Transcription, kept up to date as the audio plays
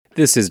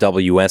This is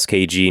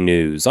WSKG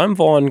News. I'm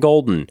Vaughn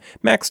Golden.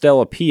 Max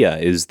Della Pia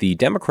is the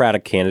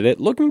Democratic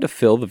candidate looking to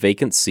fill the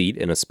vacant seat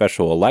in a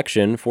special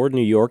election for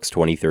New York's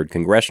 23rd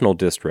Congressional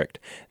District.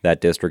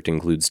 That district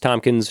includes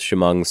Tompkins,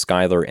 Chemung,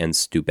 Schuyler, and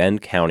Steuben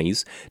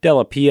counties.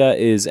 Della Pia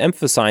is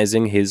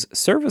emphasizing his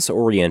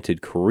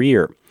service-oriented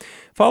career.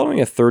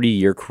 Following a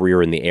 30-year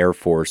career in the Air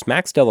Force,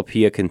 Max Della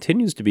Pia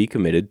continues to be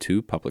committed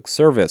to public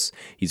service.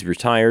 He's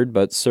retired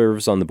but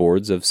serves on the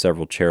boards of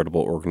several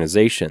charitable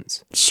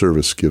organizations.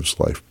 Service gives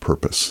life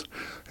purpose,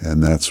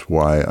 and that's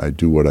why I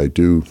do what I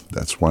do.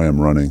 That's why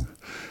I'm running.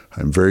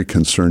 I'm very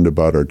concerned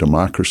about our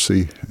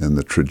democracy and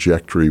the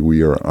trajectory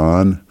we are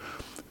on,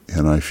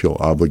 and I feel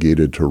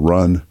obligated to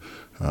run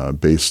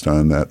based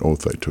on that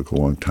oath I took a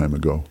long time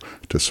ago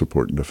to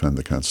support and defend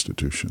the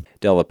Constitution.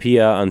 Della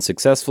Pia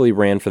unsuccessfully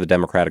ran for the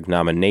Democratic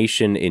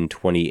nomination in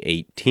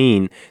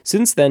 2018.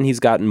 Since then,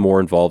 he's gotten more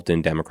involved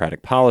in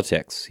Democratic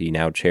politics. He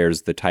now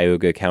chairs the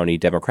Tioga County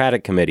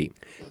Democratic Committee.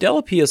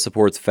 Della Pia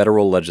supports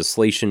federal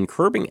legislation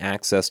curbing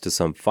access to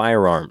some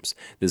firearms.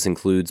 This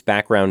includes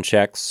background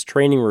checks,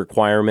 training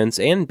requirements,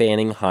 and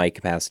banning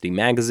high-capacity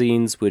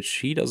magazines, which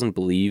he doesn't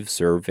believe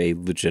serve a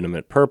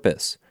legitimate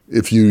purpose.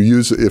 If you're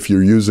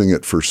using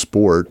it for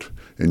sport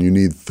and you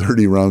need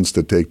 30 rounds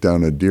to take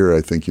down a deer,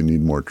 I think you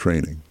need more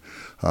training.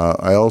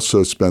 I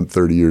also spent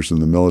 30 years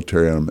in the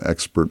military. I'm an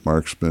expert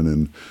marksman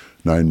in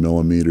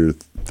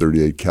 9mm,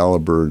 38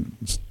 caliber,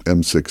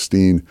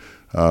 M16.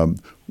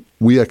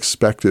 We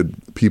expected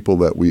people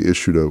that we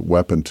issued a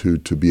weapon to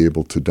be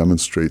able to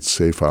demonstrate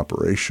safe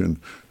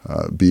operation,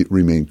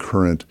 remain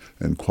current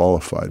and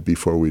qualified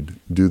before we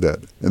do that.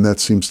 And that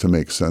seems to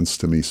make sense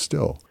to me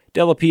still.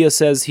 Della Pia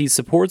says he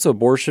supports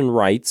abortion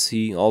rights.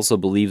 He also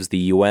believes the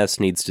U.S.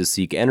 needs to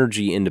seek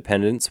energy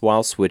independence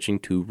while switching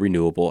to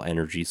renewable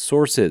energy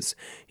sources.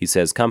 He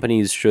says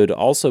companies should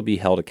also be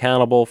held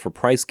accountable for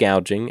price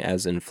gouging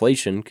as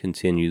inflation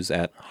continues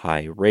at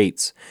high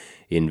rates.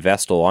 In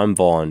Vestal, I'm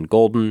Vaughn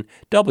Golden,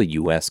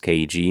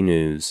 WSKG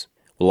News.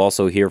 We'll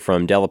also hear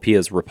from Della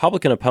Pia's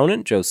Republican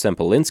opponent, Joe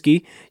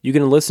Sempolinski. You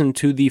can listen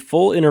to the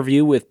full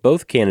interview with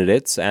both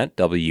candidates at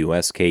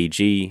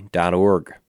WSKG.org.